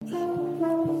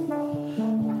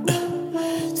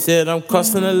Said I'm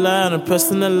crossing the line, I'm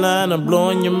pressing the line, I'm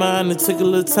blowing your mind. It took a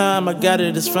little time. I got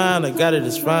it, it's fine. I got it,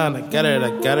 it's fine. I got it,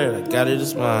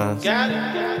 it's mine.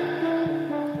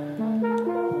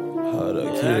 Hold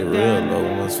up, keep it real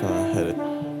low one time. Hit it.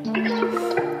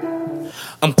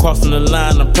 I'm crossing the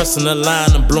line, I'm pressing the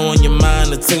line, I'm blowing your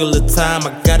mind. It took a little time.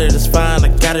 I got it, it's fine. I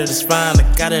got it, it's fine.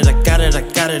 I got it,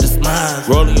 it's mine.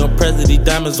 Rolling on President, these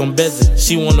diamonds on Bezzy.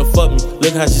 She wanna fuck me,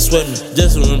 look how she sweat me.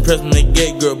 Just to impress me,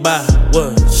 gay girl, bye.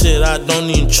 What? Shit, I don't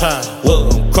even try.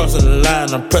 What? I'm crossing the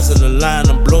line, I'm pressing the line,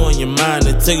 I'm blowing your mind.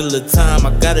 It took a little time.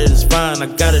 I got it, it's fine. I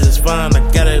got it, it's fine. I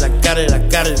got it,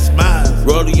 it's mine.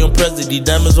 Rolling on President, these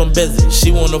diamonds on Bezzy.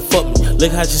 She wanna fuck me,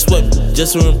 look how she sweat me.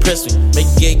 Just to impress me, make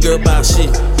gay girl buy shit.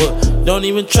 What? Don't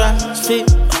even try shit.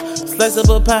 Slice up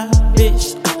a pie,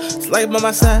 bitch. Slice by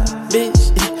my side,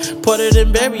 bitch. Porter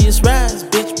than berry, it's rise,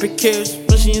 bitch. Precarious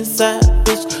when she inside,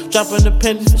 bitch. Dropping the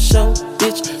pennies for show,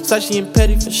 bitch. Sashi and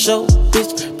petty for show,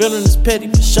 bitch. Building is petty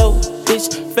for show, bitch.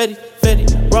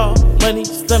 Fetty, raw money,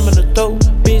 slamming the throat,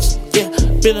 bitch. Yeah,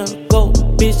 been on go,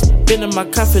 bitch. Been in my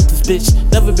confidence, bitch.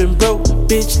 Never been broke,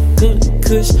 bitch. Good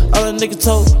kush, all a nigga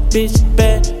told, bitch.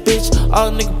 Bad bitch, all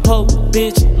a nigga poke,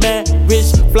 bitch. Mad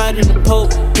rich, flying in the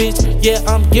poke, bitch. Yeah,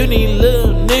 I'm giving these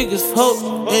little niggas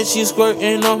hope. And she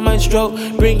squirting off my stroke.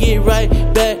 Bring it right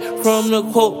back from the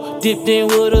quote. Dipped in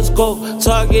with a scope.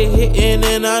 Target hitting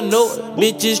and I know it.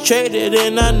 Bitches traded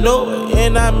and I know it.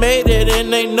 And I made it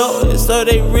and they know it. So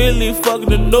they really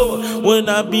fucking annoyed when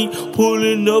I be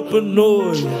pulling up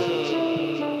annoyed.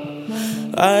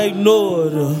 I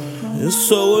ignored her. It's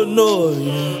so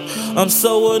annoying. I'm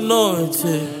so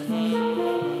anointed.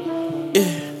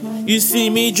 Yeah, you see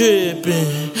me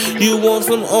dripping. You want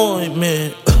some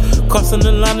ointment. Crossing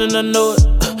the line and I know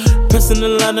it. Pressing the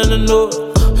line and I know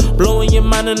it. Blowing your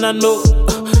mind and I know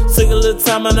it. Take a little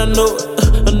time and I know it.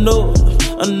 I know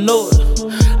it.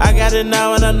 I got it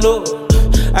now and I know it.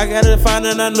 I got it fine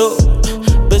and I know it.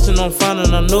 Bitchin' on fine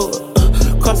and I know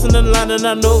it. Crossing the line and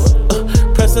I know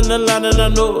it. Pressing the line and I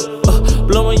know it.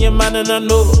 Blowing your mind and I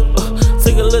know it.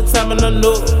 Take a little time and I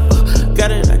know it.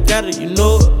 Got it, you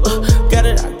know it.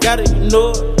 Got it, you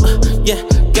know it. Yeah,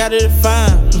 got it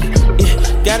fine.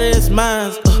 Yeah, got it, it's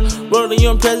mine. Rolling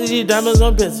on President, diamonds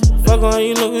on Bezzy. Fuck on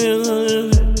you, look.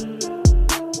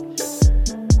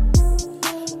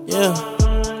 Yeah.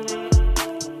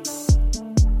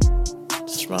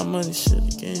 Just my money shit.